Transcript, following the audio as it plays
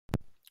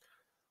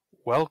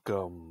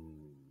Welcome.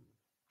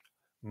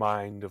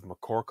 Mind of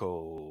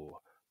McCorkle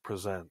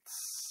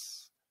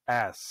presents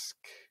Ask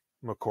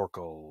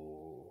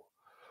McCorkle,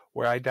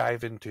 where I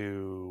dive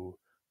into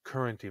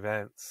current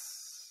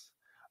events,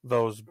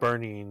 those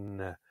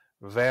burning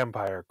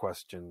vampire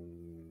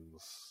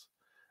questions,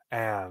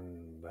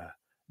 and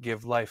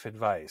give life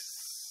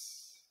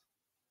advice,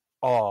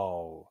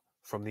 all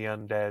from the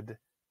undead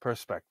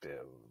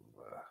perspective.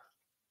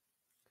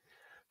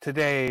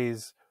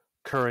 Today's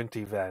current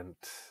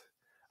event,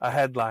 a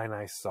headline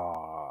I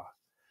saw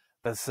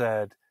that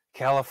said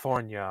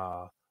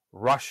California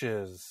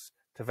rushes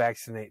to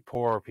vaccinate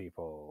poor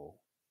people.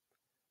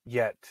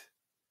 Yet,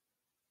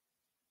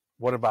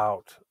 what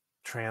about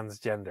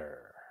transgender?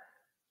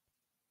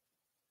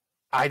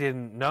 I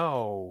didn't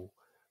know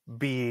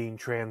being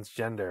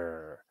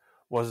transgender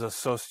was a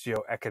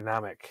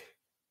socioeconomic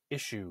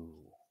issue.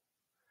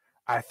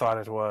 I thought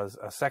it was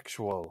a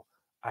sexual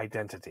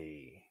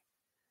identity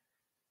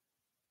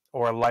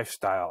or a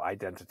lifestyle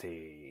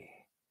identity.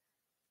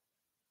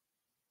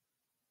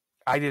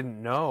 I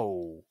didn't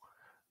know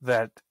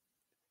that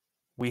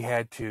we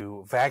had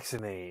to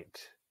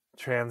vaccinate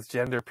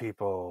transgender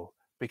people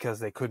because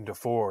they couldn't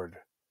afford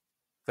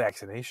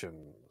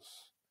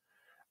vaccinations.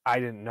 I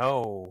didn't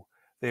know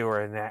they were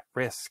an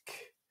at-risk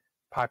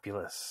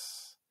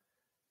populace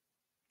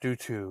due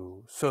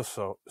to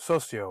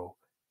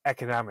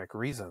socio-economic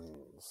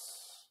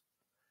reasons.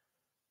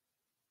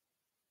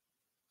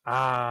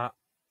 I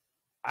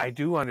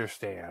do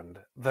understand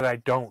that I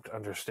don't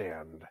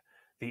understand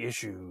the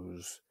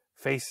issues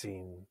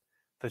facing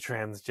the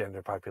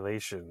transgender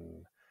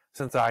population,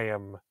 since I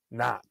am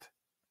not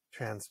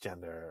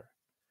transgender,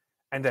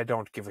 and I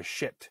don't give a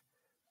shit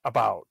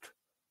about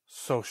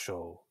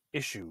social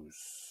issues.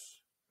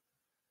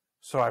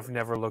 So I've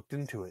never looked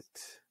into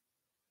it.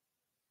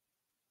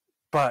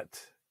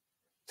 But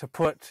to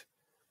put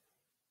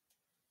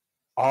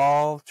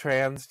all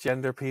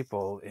transgender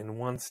people in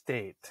one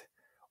state,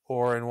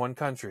 or in one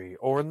country,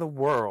 or in the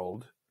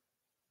world,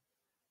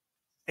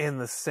 in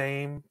the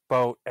same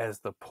boat as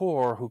the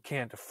poor who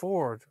can't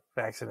afford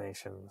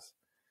vaccinations,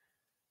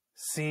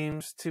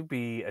 seems to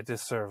be a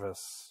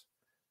disservice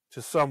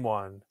to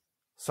someone,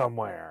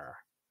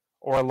 somewhere,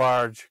 or a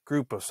large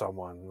group of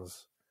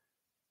someones,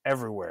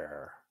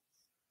 everywhere.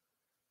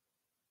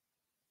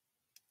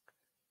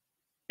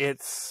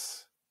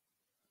 It's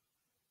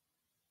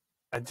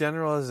a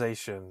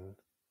generalization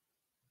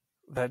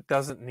that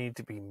doesn't need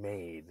to be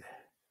made.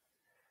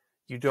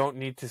 You don't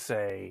need to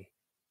say,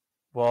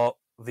 well,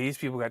 these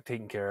people got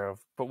taken care of,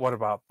 but what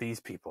about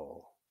these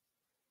people?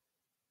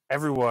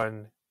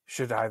 Everyone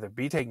should either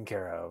be taken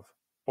care of,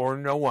 or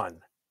no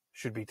one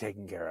should be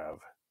taken care of,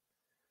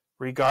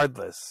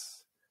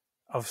 regardless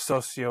of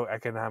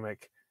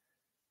socioeconomic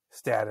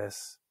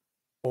status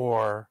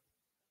or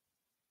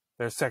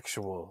their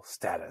sexual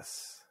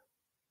status.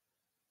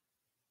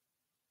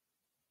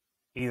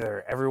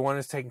 Either everyone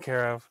is taken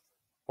care of,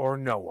 or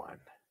no one.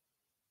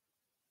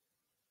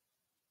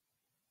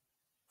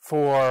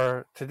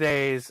 For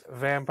today's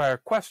vampire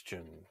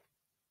question,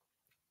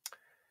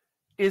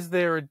 is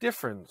there a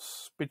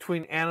difference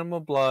between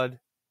animal blood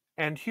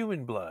and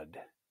human blood?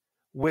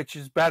 Which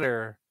is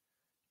better?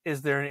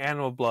 Is there an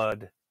animal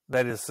blood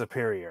that is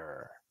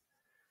superior?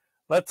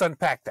 Let's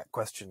unpack that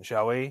question,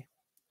 shall we?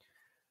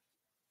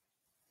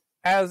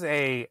 As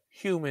a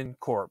human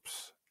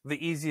corpse,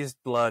 the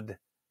easiest blood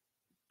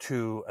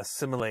to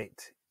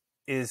assimilate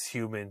is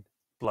human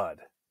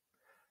blood.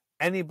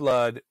 Any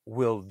blood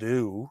will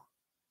do,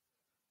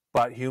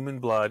 but human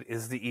blood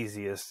is the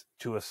easiest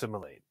to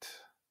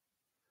assimilate.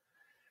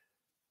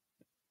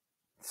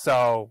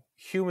 So,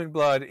 human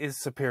blood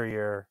is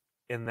superior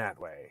in that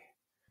way.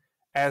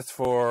 As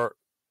for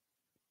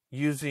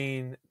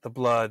using the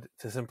blood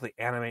to simply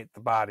animate the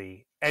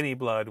body, any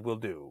blood will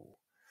do.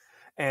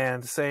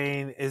 And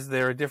saying, is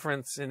there a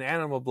difference in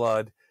animal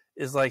blood,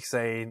 is like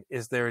saying,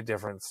 is there a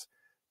difference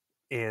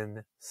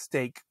in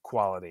steak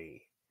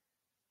quality?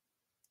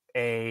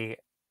 A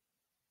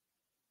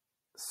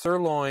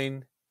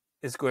sirloin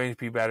is going to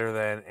be better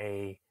than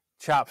a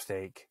chop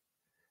steak,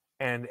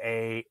 and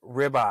a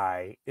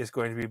ribeye is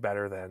going to be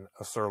better than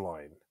a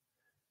sirloin,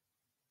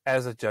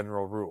 as a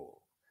general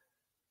rule.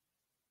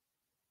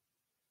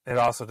 It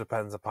also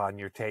depends upon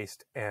your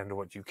taste and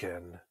what you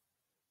can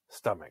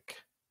stomach.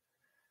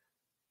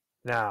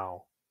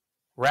 Now,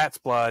 rat's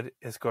blood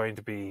is going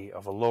to be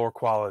of a lower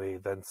quality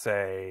than,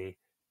 say,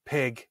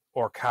 pig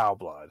or cow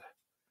blood,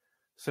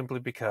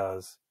 simply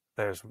because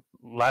there's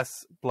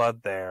less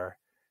blood there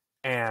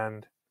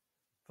and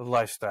the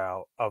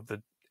lifestyle of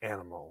the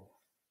animal.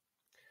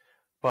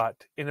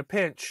 But in a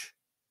pinch,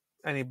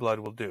 any blood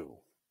will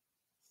do.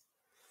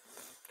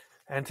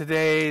 And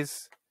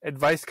today's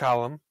advice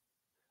column,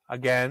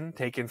 again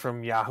taken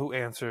from Yahoo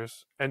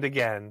Answers, and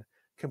again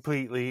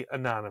completely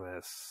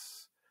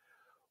anonymous.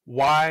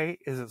 Why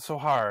is it so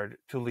hard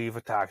to leave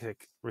a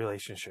toxic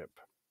relationship?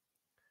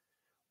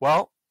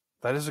 Well,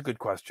 that is a good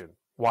question.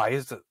 Why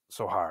is it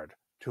so hard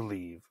to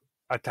leave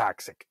a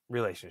toxic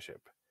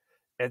relationship?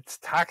 It's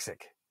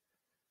toxic.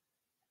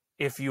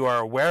 If you are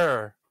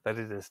aware that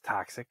it is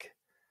toxic,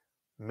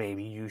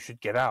 maybe you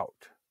should get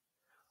out.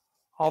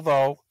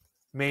 Although,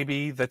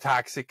 maybe the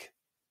toxic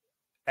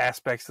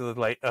aspects of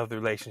the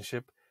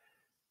relationship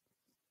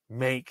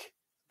make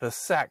the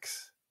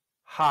sex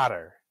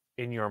hotter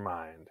in your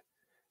mind,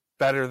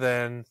 better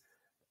than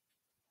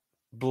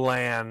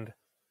bland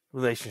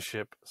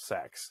relationship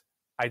sex.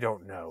 I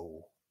don't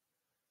know.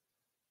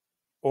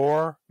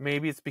 Or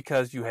maybe it's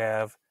because you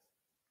have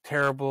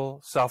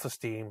terrible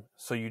self-esteem,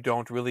 so you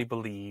don't really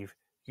believe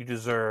you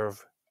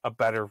deserve a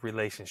better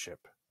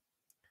relationship.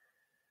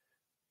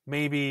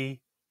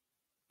 Maybe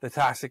the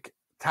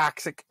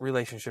toxic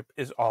relationship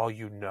is all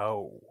you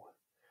know.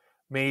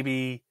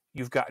 Maybe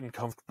you've gotten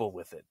comfortable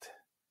with it.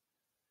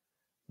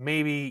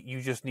 Maybe you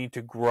just need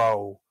to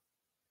grow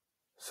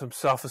some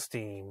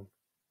self-esteem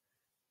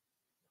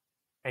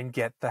and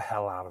get the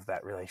hell out of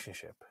that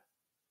relationship.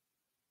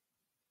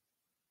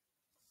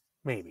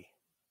 Maybe.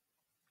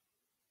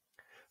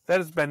 That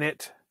has been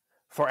it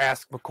for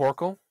Ask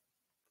McCorkle.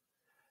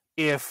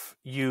 If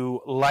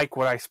you like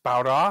what I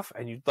spout off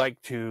and you'd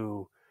like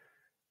to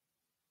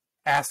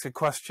ask a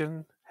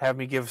question, have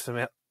me give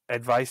some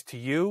advice to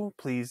you,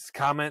 please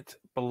comment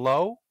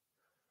below.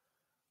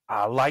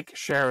 Like,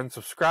 share, and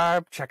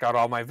subscribe. Check out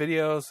all my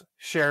videos.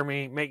 Share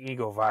me. Make me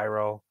go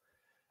viral.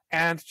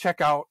 And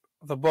check out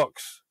the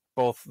books,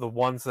 both the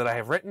ones that I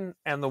have written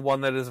and the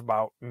one that is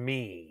about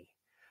me.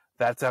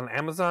 That's on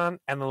Amazon,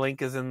 and the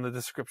link is in the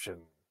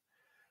description.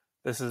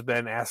 This has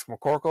been Ask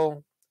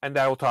McCorkle, and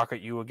I will talk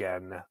at you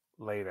again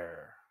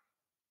later.